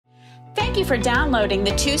Thank you for downloading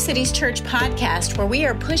the Two Cities Church podcast, where we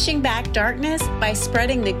are pushing back darkness by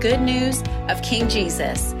spreading the good news of King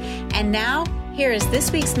Jesus. And now, here is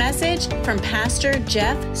this week's message from Pastor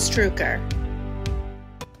Jeff Struecker.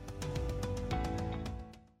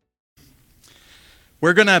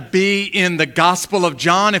 We're going to be in the Gospel of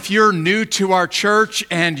John. If you're new to our church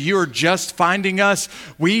and you're just finding us,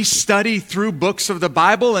 we study through books of the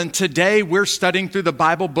Bible, and today we're studying through the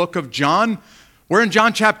Bible book of John. We're in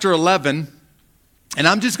John chapter 11, and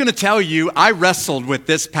I'm just going to tell you, I wrestled with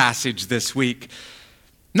this passage this week.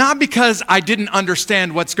 Not because I didn't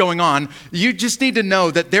understand what's going on. You just need to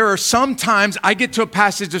know that there are some times I get to a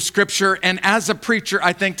passage of Scripture, and as a preacher,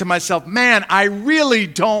 I think to myself, man, I really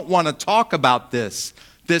don't want to talk about this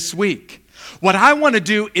week. What I want to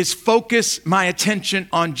do is focus my attention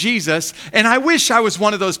on Jesus, and I wish I was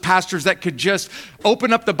one of those pastors that could just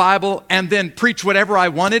open up the Bible and then preach whatever I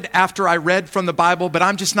wanted after I read from the Bible, but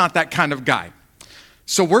I'm just not that kind of guy.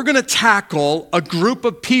 So we're going to tackle a group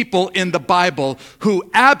of people in the Bible who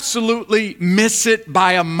absolutely miss it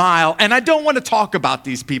by a mile. And I don't want to talk about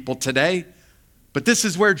these people today, but this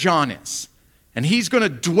is where John is. And he's going to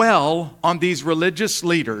dwell on these religious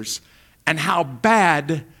leaders and how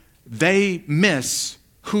bad they miss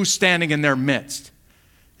who's standing in their midst.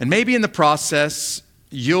 And maybe in the process,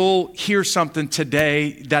 you'll hear something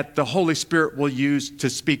today that the Holy Spirit will use to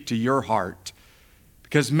speak to your heart.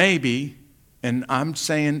 Because maybe, and I'm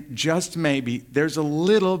saying just maybe, there's a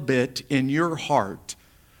little bit in your heart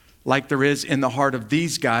like there is in the heart of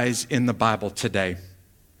these guys in the Bible today.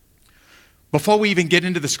 Before we even get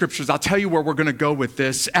into the scriptures, I'll tell you where we're going to go with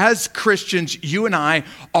this. As Christians, you and I,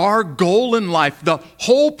 our goal in life, the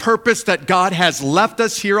whole purpose that God has left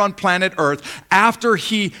us here on planet Earth after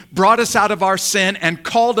He brought us out of our sin and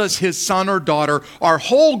called us His son or daughter, our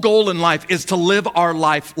whole goal in life is to live our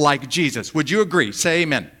life like Jesus. Would you agree? Say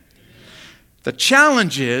amen. The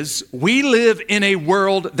challenge is we live in a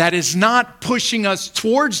world that is not pushing us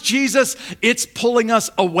towards Jesus, it's pulling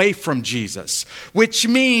us away from Jesus, which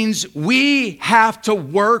means we have to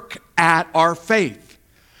work at our faith.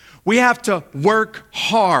 We have to work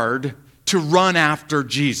hard to run after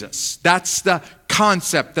Jesus. That's the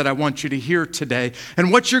concept that I want you to hear today.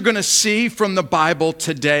 And what you're going to see from the Bible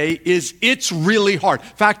today is it's really hard. In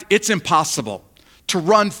fact, it's impossible to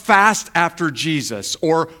run fast after Jesus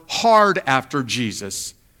or hard after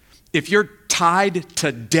Jesus if you're tied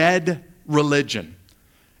to dead religion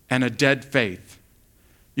and a dead faith.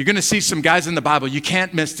 You're going to see some guys in the Bible. You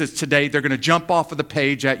can't miss this today. They're going to jump off of the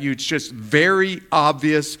page at you. It's just very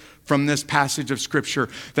obvious from this passage of Scripture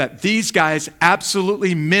that these guys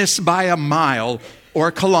absolutely miss by a mile or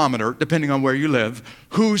a kilometer, depending on where you live,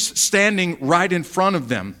 who's standing right in front of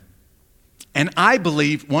them. And I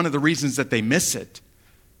believe one of the reasons that they miss it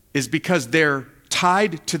is because they're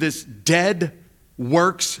tied to this dead,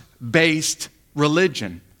 works-based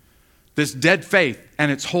religion, this dead faith,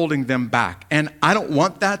 and it's holding them back. And I don't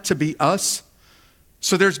want that to be us.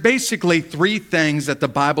 So there's basically three things that the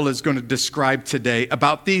Bible is going to describe today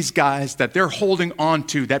about these guys that they're holding on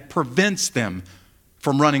to that prevents them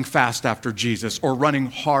from running fast after Jesus or running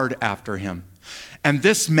hard after Him. And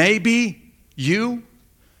this may be you,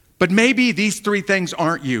 but maybe these three things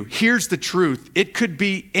aren't you. Here's the truth. It could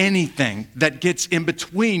be anything that gets in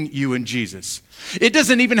between you and Jesus. It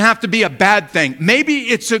doesn't even have to be a bad thing. Maybe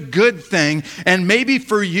it's a good thing, and maybe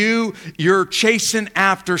for you, you're chasing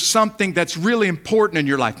after something that's really important in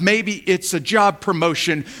your life. Maybe it's a job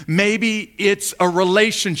promotion. Maybe it's a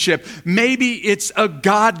relationship. Maybe it's a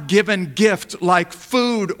God-given gift like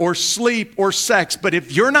food or sleep or sex. But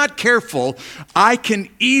if you're not careful, I can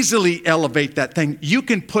easily elevate that thing. You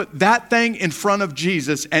can put that thing in front of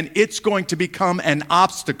Jesus, and it's going to become an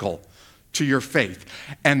obstacle to your faith.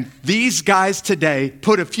 And these guys today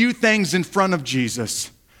put a few things in front of Jesus,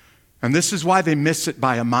 and this is why they miss it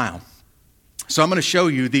by a mile. So I'm going to show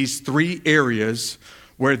you these three areas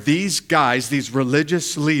where these guys, these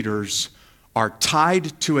religious leaders, are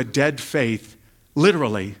tied to a dead faith.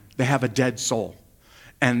 Literally, they have a dead soul.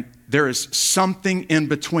 And there is something in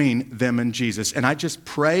between them and Jesus. And I just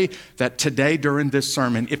pray that today during this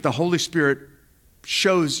sermon, if the Holy Spirit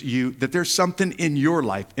shows you that there's something in your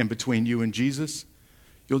life in between you and Jesus,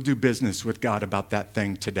 you'll do business with God about that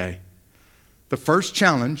thing today. The first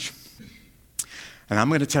challenge, and I'm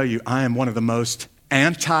going to tell you, I am one of the most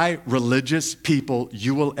anti-religious people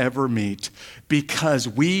you will ever meet, because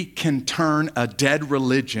we can turn a dead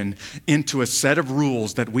religion into a set of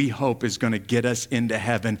rules that we hope is going to get us into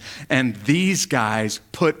heaven. And these guys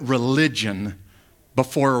put religion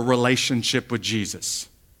before a relationship with Jesus.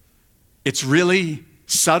 It's really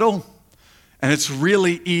subtle, and it's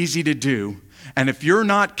really easy to do. And if you're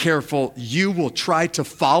not careful, you will try to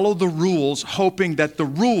follow the rules, hoping that the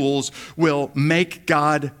rules will make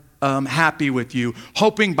God happy with you,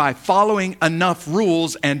 hoping by following enough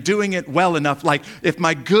rules and doing it well enough, like if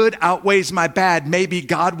my good outweighs my bad, maybe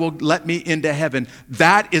God will let me into heaven.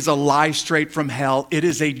 That is a lie straight from hell. It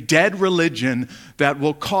is a dead religion that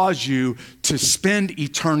will cause you to spend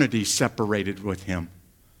eternity separated with Him.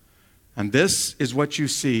 And this is what you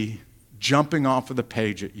see jumping off of the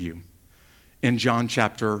page at you in John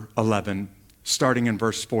chapter 11, starting in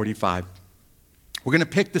verse 45. We're going to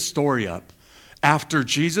pick the story up after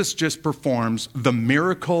Jesus just performs the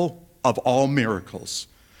miracle of all miracles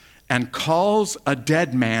and calls a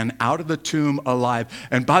dead man out of the tomb alive.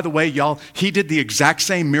 And by the way, y'all, He did the exact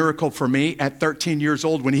same miracle for me at 13 years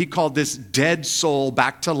old when He called this dead soul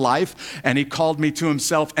back to life, and He called me to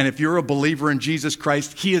Himself. And if you're a believer in Jesus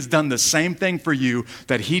Christ, He has done the same thing for you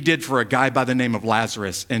that He did for a guy by the name of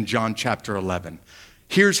Lazarus in John chapter 11.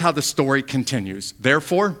 Here's how the story continues.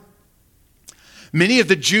 Therefore, many of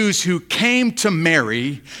the Jews who came to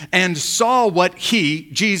Mary and saw what He,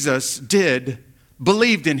 Jesus, did,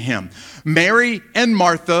 believed in Him. Mary and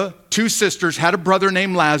Martha, two sisters, had a brother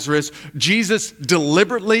named Lazarus. Jesus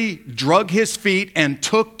deliberately drug his feet and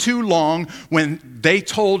took too long when they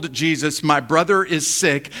told Jesus, my brother is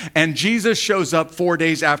sick. And Jesus shows up 4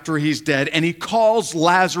 days after he's dead, and He calls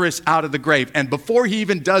Lazarus out of the grave. And before He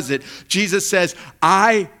even does it, Jesus says,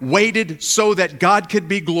 I waited so that God could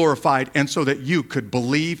be glorified and so that you could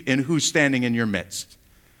believe in who's standing in your midst.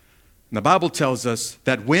 And the Bible tells us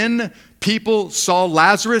that when people saw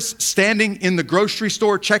Lazarus standing in the grocery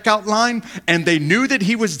store checkout line and they knew that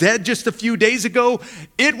he was dead just a few days ago,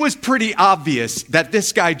 it was pretty obvious that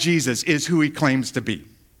this guy Jesus is who he claims to be.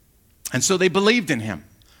 And so they believed in Him.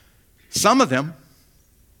 Some of them,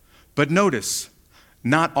 but notice,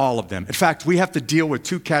 not all of them. In fact, we have to deal with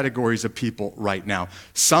two categories of people right now.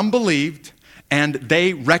 Some believed and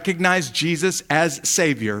they recognized Jesus as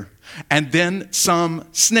Savior, and then some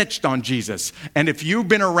snitched on Jesus. And if you've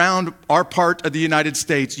been around our part of the United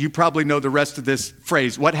States, you probably know the rest of this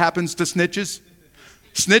phrase. What happens to snitches?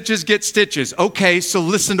 Snitches get stitches. Okay, so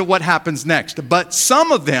listen to what happens next. But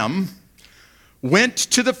some of them went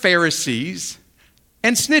to the Pharisees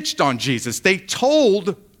and snitched on Jesus. They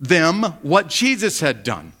told them what Jesus had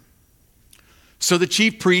done. So the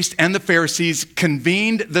chief priest and the Pharisees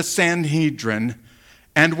convened the Sanhedrin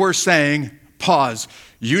and were saying, pause,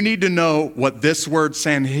 you need to know what this word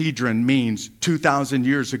Sanhedrin means 2,000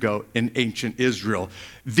 years ago in ancient Israel.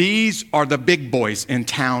 These are the big boys in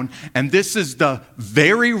town, and this is the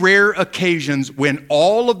very rare occasions when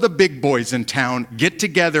all of the big boys in town get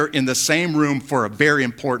together in the same room for a very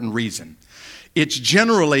important reason. It's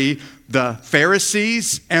generally the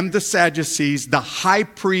Pharisees and the Sadducees, the high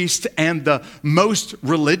priest and the most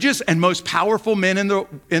religious and most powerful men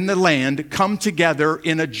in the land come together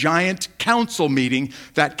in a giant council meeting.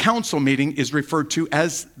 That council meeting is referred to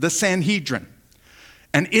as the Sanhedrin.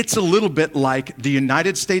 And it's a little bit like the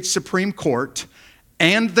United States Supreme Court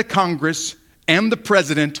and the Congress and the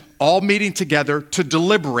president all meeting together to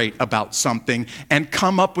deliberate about something and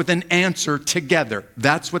come up with an answer together.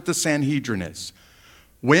 That's what the Sanhedrin is.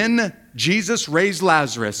 When Jesus raised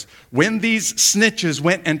Lazarus, when these snitches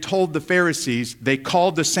went and told the Pharisees, they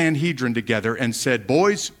called the Sanhedrin together and said,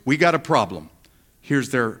 boys, we got a problem.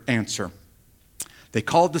 Here's their answer. They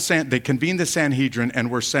convened the Sanhedrin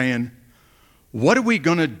and were saying, what are we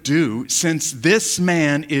going to do since this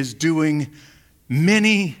man is doing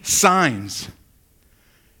many signs?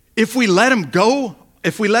 If we let him go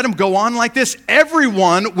on like this,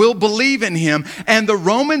 everyone will believe in him, and the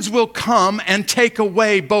Romans will come and take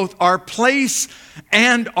away both our place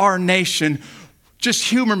and our nation. Just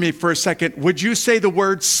humor me for a second. Would you say the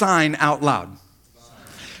word sign out loud?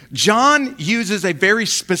 John uses a very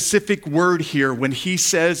specific word here when he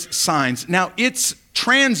says signs. Now, it's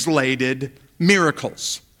translated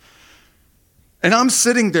miracles. And I'm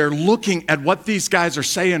sitting there looking at what these guys are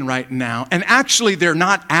saying right now. And actually, they're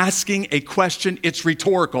not asking a question. It's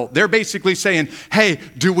rhetorical. They're basically saying, hey,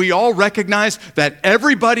 do we all recognize that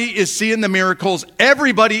everybody is seeing the miracles,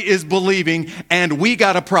 everybody is believing, and we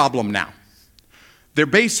got a problem now? They're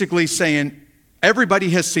basically saying, everybody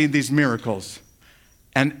has seen these miracles.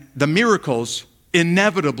 And the miracles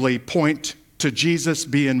inevitably point to Jesus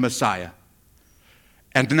being Messiah.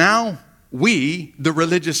 And now we, the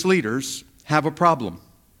religious leaders, have a problem.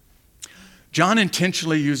 John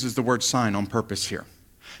intentionally uses the word sign on purpose here.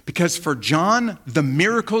 Because for John, the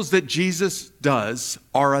miracles that Jesus does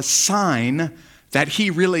are a sign that he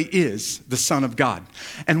really is the Son of God.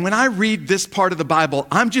 And when I read this part of the Bible,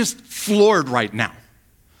 I'm just floored right now.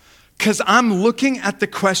 Because I'm looking at the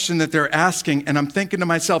question that they're asking and I'm thinking to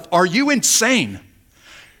myself, are you insane?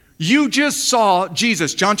 You just saw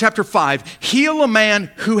Jesus, John chapter 5, heal a man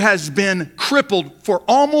who has been crippled for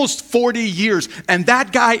almost 40 years, and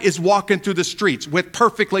that guy is walking through the streets with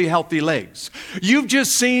perfectly healthy legs. You've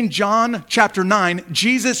just seen John chapter 9,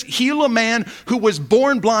 Jesus heal a man who was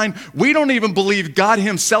born blind. We don't even believe God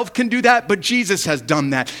himself can do that, but Jesus has done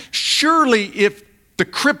that. Surely if the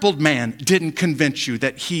crippled man didn't convince you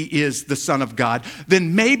that he is the Son of God,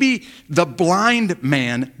 then maybe the blind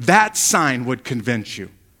man, that sign would convince you.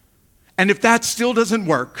 And if that still doesn't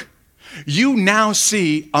work, you now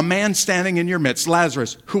see a man standing in your midst,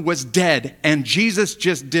 Lazarus, who was dead, and Jesus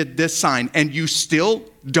just did this sign, and you still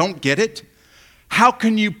don't get it? How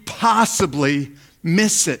can you possibly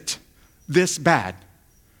miss it this bad?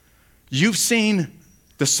 You've seen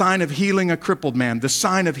the sign of healing a crippled man, the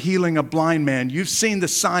sign of healing a blind man. You've seen the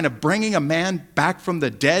sign of bringing a man back from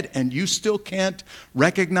the dead, and you still can't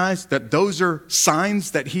recognize that those are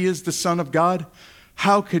signs that he is the Son of God?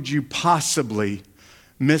 How could you possibly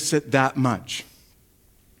miss it that much?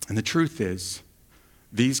 And the truth is,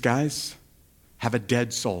 these guys have a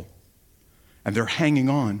dead soul, and they're hanging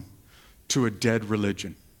on to a dead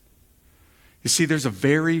religion. You see, there's a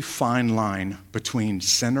very fine line between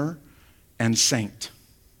sinner and saint.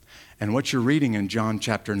 And what you're reading in John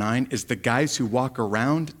chapter 9 is the guys who walk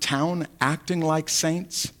around town acting like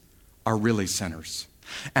saints are really sinners.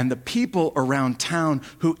 And the people around town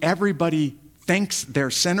who everybody thinks they're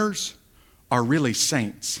sinners are really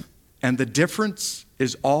saints. And the difference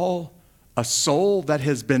is all a soul that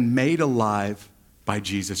has been made alive by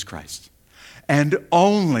Jesus Christ. And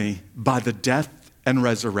only by the death and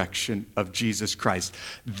resurrection of Jesus Christ.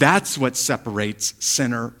 That's what separates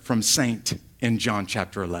sinner from saint in John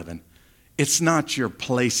chapter 11. It's not your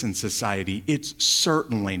place in society. It's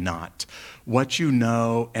certainly not what you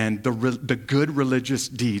know and the good religious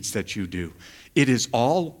deeds that you do. It is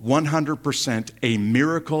all 100% a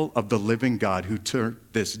miracle of the living God who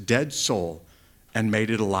took this dead soul and made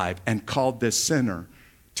it alive and called this sinner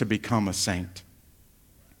to become a saint.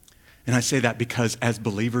 And I say that because as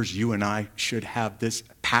believers, you and I should have this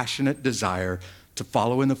passionate desire to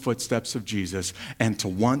follow in the footsteps of Jesus and to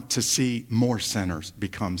want to see more sinners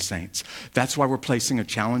become saints. That's why we're placing a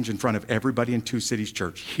challenge in front of everybody in Two Cities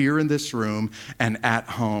Church, here in this room and at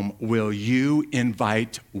home. Will you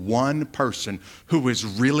invite one person who is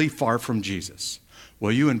really far from Jesus?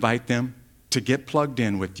 Will you invite them to get plugged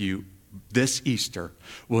in with you this Easter?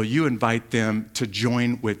 Will you invite them to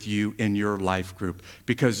join with you in your life group?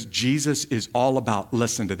 Because Jesus is all about,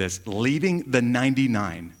 listen to this, leaving the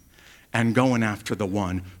 99 and going after the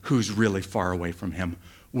one who's really far away from him.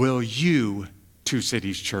 Will you, Two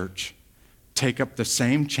Cities Church, take up the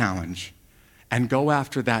same challenge and go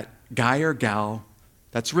after that guy or gal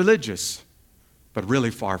that's religious, but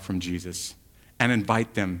really far from Jesus, and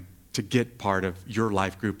invite them to get part of your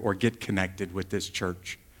life group or get connected with this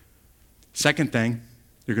church? Second thing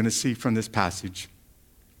you're going to see from this passage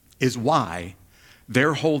is why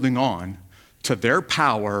they're holding on to their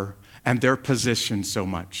power and their position so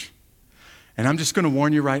much. And I'm just going to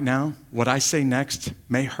warn you right now, what I say next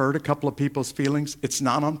may hurt a couple of people's feelings. It's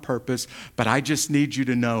not on purpose, but I just need you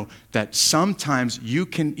to know that sometimes you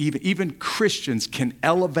can, even Christians can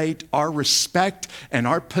elevate our respect and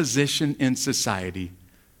our position in society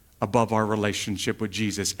above our relationship with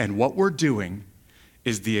Jesus. And what we're doing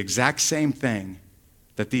is the exact same thing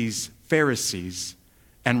that these Pharisees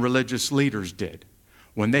and religious leaders did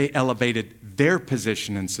when they elevated their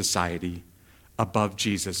position in society above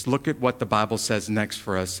Jesus. Look at what the Bible says next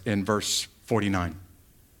for us in verse 49.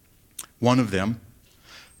 One of them,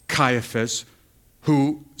 Caiaphas,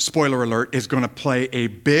 who, spoiler alert, is going to play a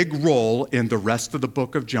big role in the rest of the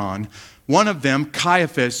book of John. One of them,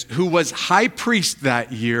 Caiaphas, who was high priest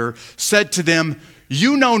that year, said to them,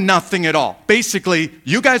 "You know nothing at all." Basically,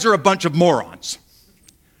 you guys are a bunch of morons.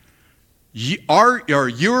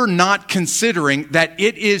 You're not considering that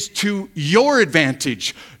it is to your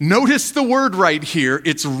advantage. Notice the word right here.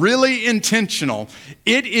 It's really intentional.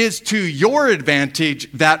 It is to your advantage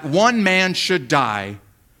that one man should die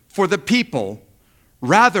for the people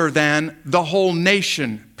rather than the whole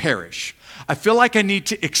nation perish. I feel like I need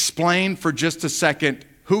to explain for just a second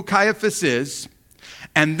who Caiaphas is,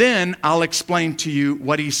 and then I'll explain to you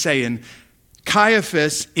what he's saying.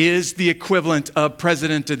 Caiaphas is the equivalent of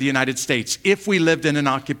President of the United States. If we lived in an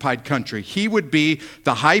occupied country, he would be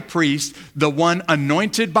the high priest, the one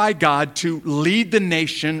anointed by God to lead the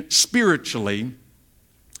nation spiritually.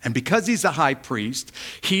 And because he's a high priest,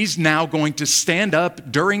 he's now going to stand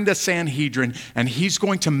up during the Sanhedrin, and he's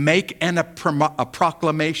going to make a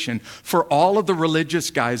proclamation for all of the religious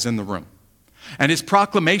guys in the room. And his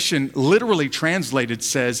proclamation, literally translated,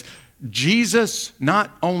 says, Jesus not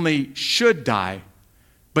only should die,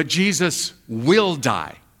 but Jesus will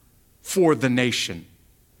die for the nation.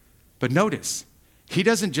 But notice, he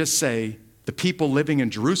doesn't just say the people living in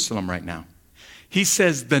Jerusalem right now. He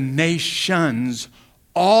says the nations,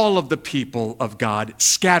 all of the people of God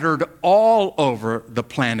scattered all over the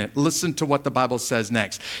planet. Listen to what the Bible says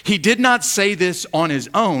next. He did not say this on his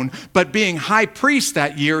own, but being high priest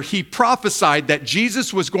that year, he prophesied that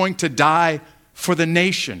Jesus was going to die for the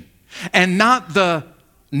nation. And not the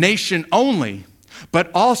nation only,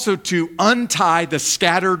 but also to untie the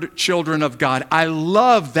scattered children of God. I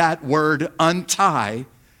love that word, untie,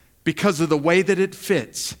 because of the way that it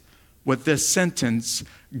fits with this sentence,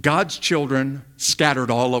 God's children scattered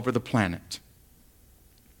all over the planet.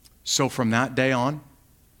 So from that day on,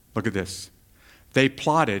 look at this. They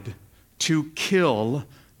plotted to kill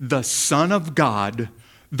the Son of God,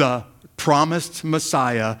 the promised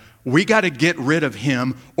Messiah. We got to get rid of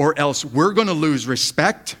him, or else we're going to lose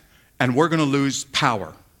respect and we're going to lose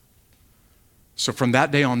power. So from that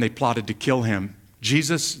day on, they plotted to kill him.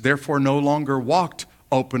 Jesus, therefore, no longer walked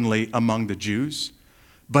openly among the Jews,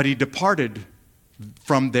 but he departed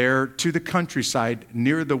from there to the countryside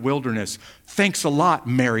near the wilderness. Thanks a lot,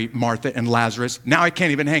 Mary, Martha, and Lazarus. Now I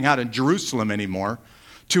can't even hang out in Jerusalem anymore.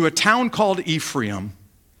 To a town called Ephraim,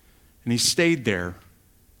 and he stayed there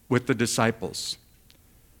with the disciples.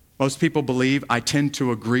 Most people believe, I tend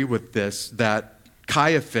to agree with this, that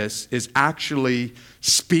Caiaphas is actually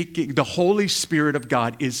speaking, the Holy Spirit of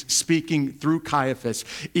God is speaking through Caiaphas,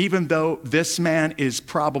 even though this man is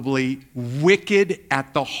probably wicked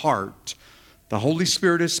at the heart. The Holy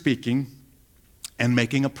Spirit is speaking and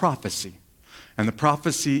making a prophecy. And the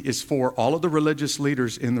prophecy is for all of the religious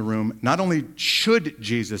leaders in the room. Not only should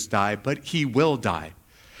Jesus die, but he will die.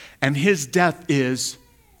 And his death is,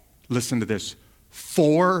 listen to this,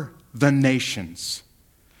 for the nations.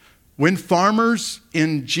 When farmers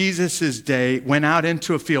in Jesus' day went out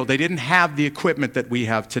into a field, they didn't have the equipment that we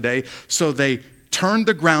have today, so they turned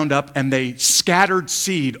the ground up and they scattered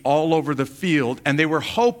seed all over the field, and they were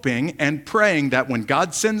hoping and praying that when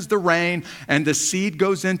God sends the rain and the seed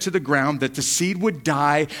goes into the ground, that the seed would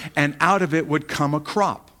die and out of it would come a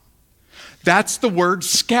crop. That's the word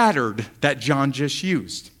scattered that John just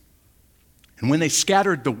used. And when they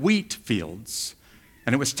scattered the wheat fields,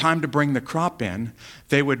 and it was time to bring the crop in,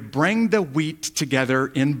 they would bring the wheat together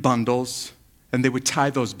in bundles, and they would tie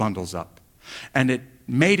those bundles up. And it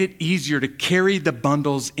made it easier to carry the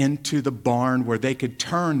bundles into the barn where they could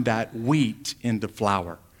turn that wheat into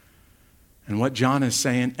flour. And what John is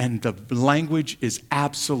saying, and the language is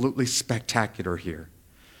absolutely spectacular here,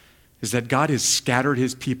 is that God has scattered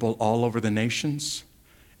his people all over the nations,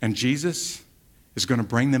 and Jesus is going to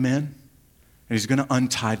bring them in, and he's going to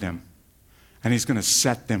untie them. And he's going to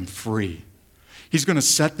set them free. He's going to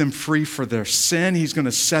set them free for their sin. He's going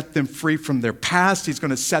to set them free from their past. He's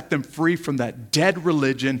going to set them free from that dead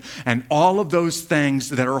religion and all of those things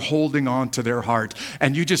that are holding on to their heart.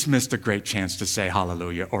 And you just missed a great chance to say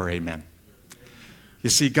hallelujah or amen.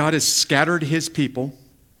 You see, God has scattered his people,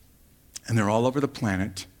 and they're all over the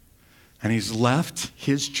planet. And he's left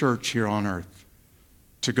his church here on earth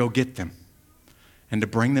to go get them and to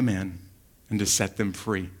bring them in and to set them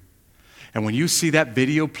free. And when you see that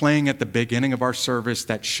video playing at the beginning of our service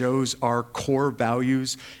that shows our core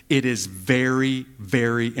values, it is very,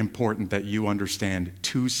 very important that you understand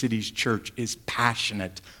Two Cities Church is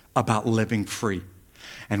passionate about living free.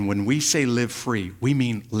 And when we say live free, we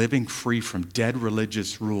mean living free from dead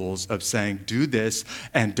religious rules of saying, do this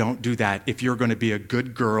and don't do that if you're going to be a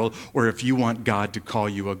good girl or if you want God to call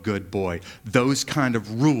you a good boy. Those kind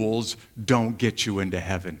of rules don't get you into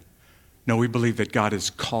heaven. No, we believe that God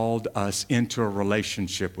has called us into a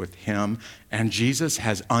relationship with him, and Jesus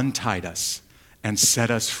has untied us and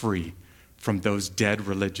set us free from those dead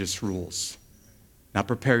religious rules. Now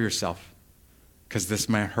prepare yourself, because this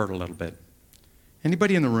may hurt a little bit.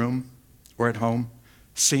 Anybody in the room or at home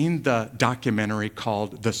seen the documentary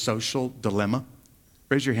called The Social Dilemma?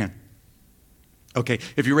 Raise your hand. Okay,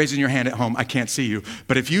 if you're raising your hand at home, I can't see you.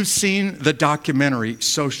 But if you've seen the documentary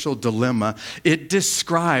Social Dilemma, it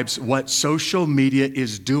describes what social media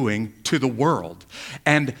is doing to the world.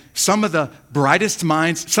 And some of the brightest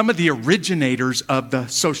minds, some of the originators of the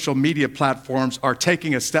social media platforms are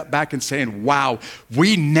taking a step back and saying, wow,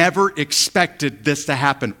 we never expected this to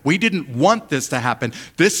happen. We didn't want this to happen.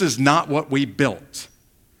 This is not what we built.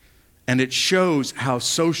 And it shows how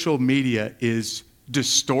social media is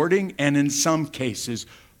distorting, and in some cases,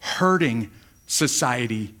 hurting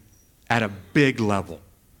society at a big level.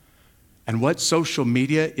 And what social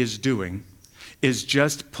media is doing is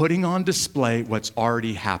just putting on display what's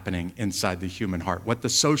already happening inside the human heart. What the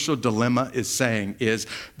social dilemma is saying is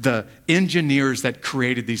the engineers that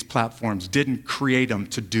created these platforms didn't create them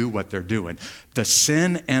to do what they're doing. The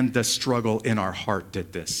sin and the struggle in our heart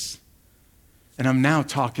did this. And I'm now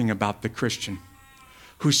talking about the Christian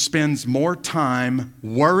who spends more time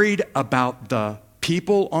worried about the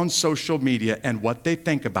people on social media and what they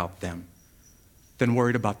think about them than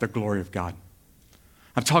worried about the glory of God.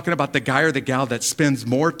 I'm talking about the guy or the gal that spends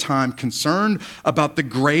more time concerned about the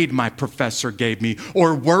grade my professor gave me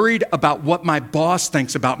or worried about what my boss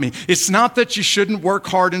thinks about me. It's not that you shouldn't work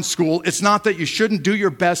hard in school. It's not that you shouldn't do your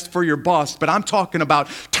best for your boss, but I'm talking about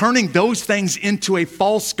turning those things into a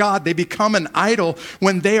false god. They become an idol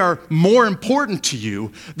when they are more important to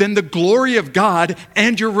you than the glory of God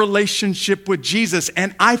and your relationship with Jesus.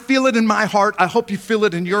 And I feel it in my heart. I hope you feel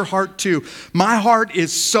it in your heart too. My heart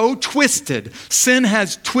is so twisted. Sin has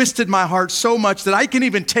twisted my heart so much that I can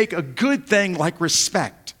even take a good thing like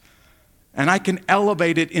respect and I can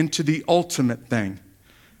elevate it into the ultimate thing.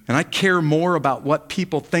 And I care more about what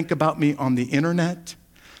people think about me on the internet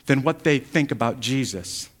than what they think about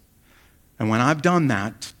Jesus. And when I've done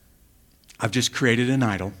that, I've just created an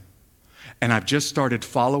idol and I've just started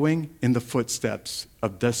following in the footsteps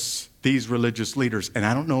of these religious leaders. And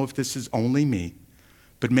I don't know if this is only me,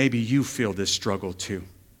 but maybe you feel this struggle too.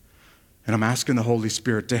 And I'm asking the Holy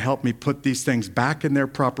Spirit to help me put these things back in their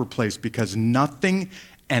proper place, because nothing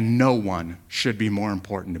and no one should be more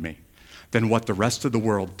important to me than what the rest of the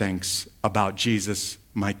world thinks about Jesus,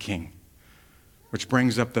 my King. Which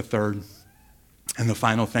brings up the third and the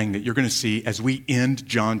final thing that you're going to see as we end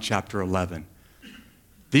John chapter 11.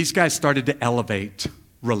 These guys started to elevate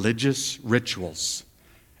religious rituals,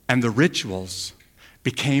 and the rituals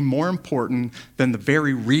became more important than the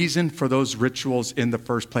very reason for those rituals in the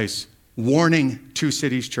first place. Warning, Two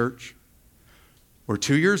Cities Church, we're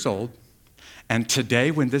 2 years old, and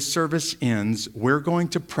today when this service ends, we're going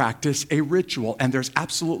to practice a ritual, and there's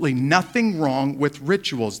absolutely nothing wrong with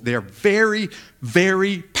rituals. They're very,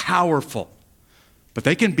 very powerful, but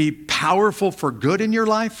they can be powerful for good in your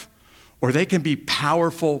life, or they can be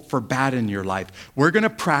powerful for bad in your life. We're going to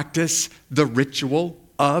practice the ritual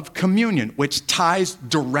of communion, which ties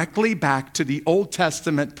directly back to the Old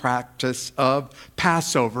Testament practice of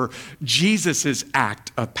Passover, Jesus'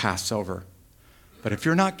 act of Passover. But if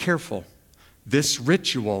you're not careful, this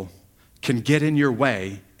ritual can get in your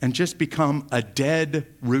way and just become a dead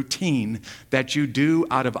routine that you do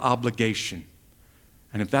out of obligation.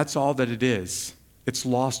 And if that's all that it is, it's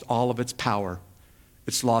lost all of its power.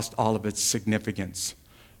 It's lost all of its significance.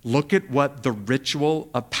 Look at what the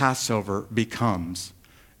ritual of Passover becomes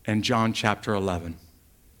in John chapter 11.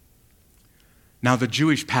 Now the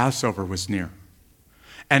Jewish Passover was near,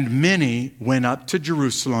 and many went up to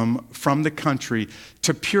Jerusalem from the country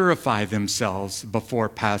to purify themselves before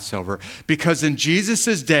Passover. Because in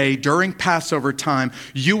Jesus' day, during Passover time,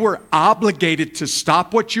 you were obligated to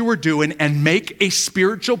stop what you were doing and make a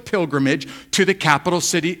spiritual pilgrimage to the capital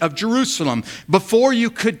city of Jerusalem. Before you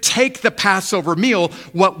could take the Passover meal,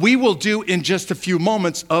 what we will do in just a few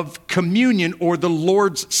moments of communion or the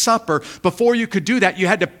Lord's Supper, before you could do that, you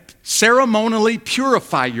had to ceremonially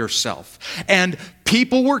purify yourself. And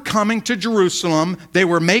people were coming to Jerusalem. They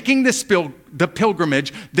were making the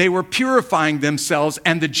pilgrimage. They were purifying themselves.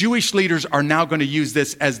 And the Jewish leaders are now going to use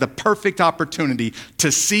this as the perfect opportunity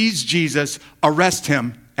to seize Jesus, arrest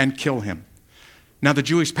him, and kill him. Now the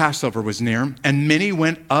Jewish Passover was near, and many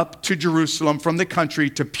went up to Jerusalem from the country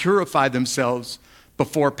to purify themselves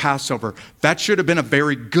before Passover. That should have been a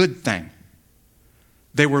very good thing.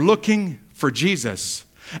 They were looking for Jesus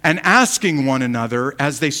and asking one another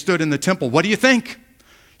as they stood in the temple, what do you think?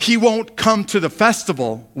 He won't come to the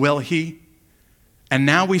festival, will he? And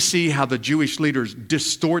now we see how the Jewish leaders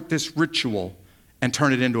distort this ritual and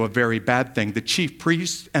turn it into a very bad thing. The chief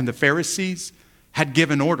priests and the Pharisees had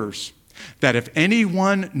given orders that if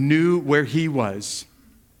anyone knew where he was,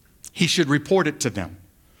 he should report it to them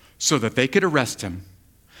so that they could arrest him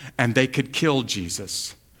and they could kill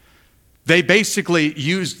Jesus. They basically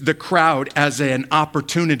used the crowd as an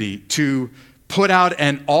opportunity to put out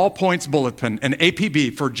an all-points bulletin, an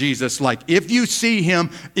APB for Jesus, like, if you see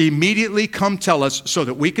him, immediately come tell us so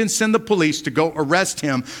that we can send the police to go arrest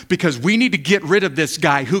him, because we need to get rid of this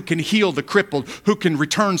guy who can heal the crippled, who can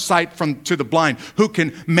return sight to the blind, who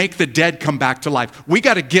can make the dead come back to life. We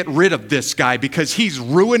got to get rid of this guy because he's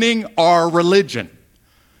ruining our religion.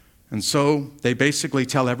 And so they basically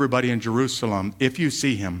tell everybody in Jerusalem, if you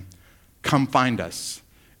see him, come find us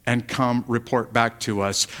and come report back to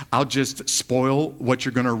us. I'll just spoil what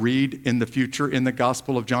you're going to read in the future in the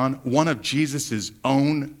Gospel of John. One of Jesus's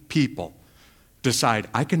own people decide,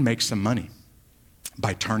 I can make some money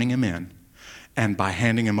by turning him in and by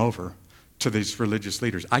handing him over to these religious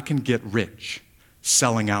leaders. I can get rich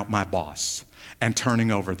selling out my boss and turning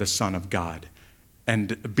over the Son of God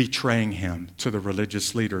and betraying him to the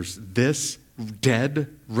religious leaders. This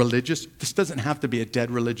doesn't have to be a dead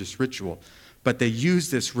religious ritual, but they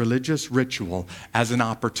use this religious ritual as an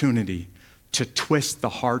opportunity to twist the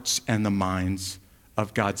hearts and the minds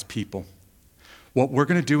of God's people. What we're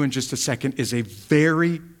going to do in just a second is a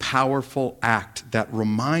very powerful act that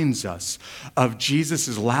reminds us of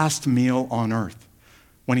Jesus' last meal on earth.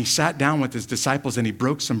 When he sat down with his disciples and he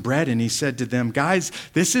broke some bread and he said to them, guys,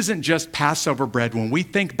 this isn't just Passover bread. When we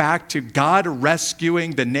think back to God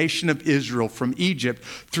rescuing the nation of Israel from Egypt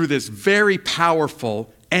through this very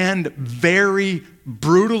powerful and very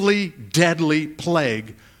brutally deadly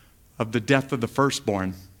plague of the death of the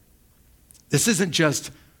firstborn, this isn't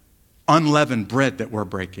just unleavened bread that we're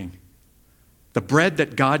breaking. The bread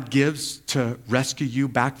that God gives to rescue you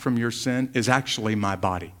back from your sin is actually my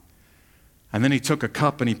body. And then he took a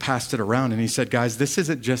cup and he passed it around and he said, guys, this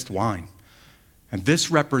isn't just wine. And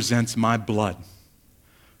this represents my blood.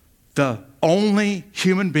 The only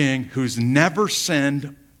human being who's never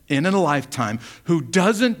sinned in a lifetime, who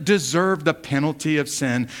doesn't deserve the penalty of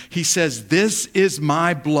sin. He says, this is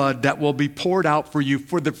my blood that will be poured out for you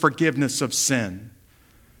for the forgiveness of sin.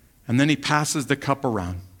 And then he passes the cup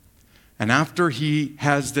around. And after he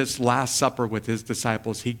has this Last Supper with his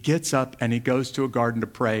disciples, he gets up and he goes to a garden to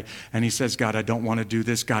pray. And he says, God, I don't want to do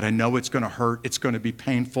this. God, I know it's going to hurt. It's going to be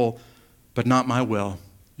painful, but not my will.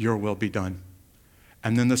 Your will be done.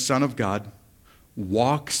 And then the Son of God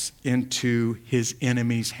walks into his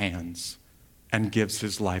enemy's hands and gives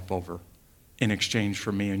his life over in exchange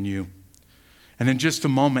for me and you. And in just a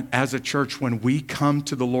moment, as a church, when we come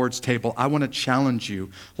to the Lord's table, I want to challenge you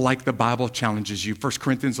like the Bible challenges you. 1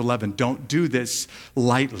 Corinthians 11, don't do this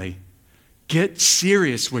lightly. Get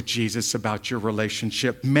serious with Jesus about your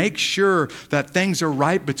relationship. Make sure that things are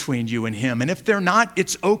right between you and him. And if they're not,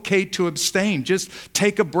 it's okay to abstain. Just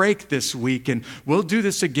take a break this week, and we'll do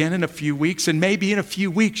this again in a few weeks. And maybe in a few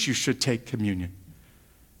weeks, you should take communion.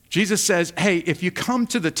 Jesus says, hey, if you come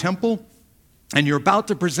to the temple and you're about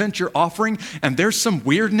to present your offering, and there's some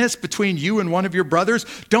weirdness between you and one of your brothers,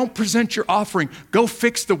 don't present your offering. Go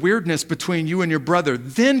fix the weirdness between you and your brother.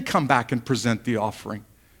 Then come back and present the offering.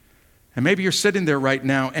 And maybe you're sitting there right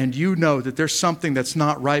now and you know that there's something that's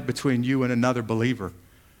not right between you and another believer.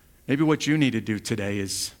 Maybe what you need to do today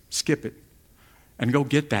is skip it and go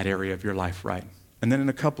get that area of your life right. And then in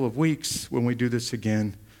a couple of weeks, when we do this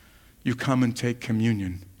again, you come and take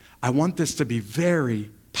communion. I want this to be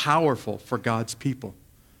very powerful for God's people,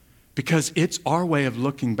 because it's our way of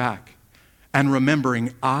looking back and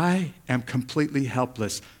remembering I am completely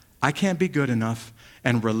helpless. I can't be good enough,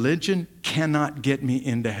 and religion cannot get me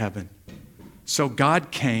into heaven. So God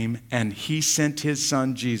came and he sent his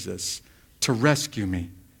son Jesus to rescue me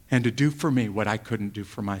and to do for me what I couldn't do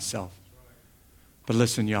for myself. But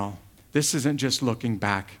listen, y'all, this isn't just looking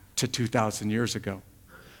back to 2,000 years ago.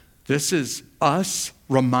 This is us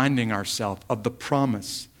reminding ourselves of the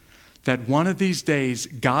promise that one of these days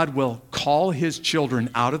God will call his children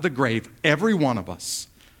out of the grave, every one of us,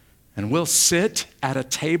 and we'll sit at a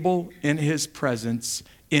table in his presence,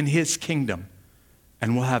 in his kingdom,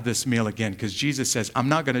 and we'll have this meal again. Because Jesus says, I'm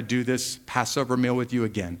not going to do this Passover meal with you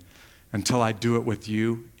again until I do it with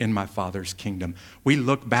you in my Father's kingdom. We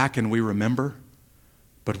look back and we remember,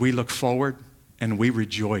 but we look forward and we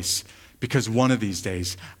rejoice, because one of these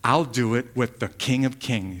days I'll do it with the King of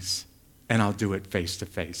Kings, and I'll do it face to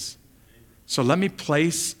face. So let me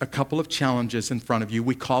place a couple of challenges in front of you.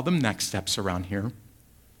 We call them next steps around here.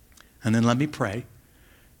 And then let me pray.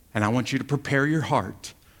 And I want you to prepare your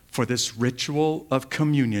heart for this ritual of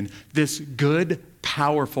communion, this good,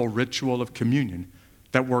 powerful ritual of communion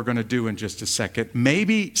that we're going to do in just a second.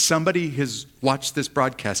 Maybe somebody has watched this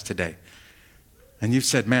broadcast today and you've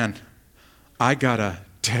said, man, I got a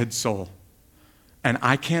dead soul and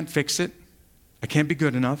I can't fix it. I can't be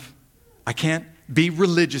good enough. I can't be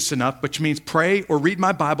religious enough, which means pray or read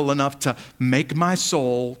my Bible enough to make my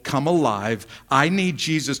soul come alive. I need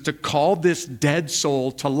Jesus to call this dead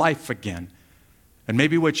soul to life again. And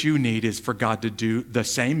maybe what you need is for God to do the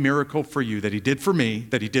same miracle for you that he did for me,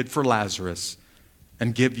 that he did for Lazarus,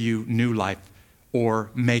 and give you new life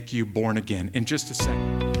or make you born again. In just a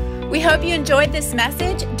second. We hope you enjoyed this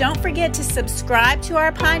message. Don't forget to subscribe to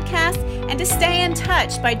our podcast and to stay in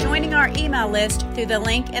touch by joining our email list through the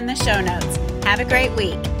link in the show notes. Have a great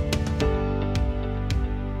week.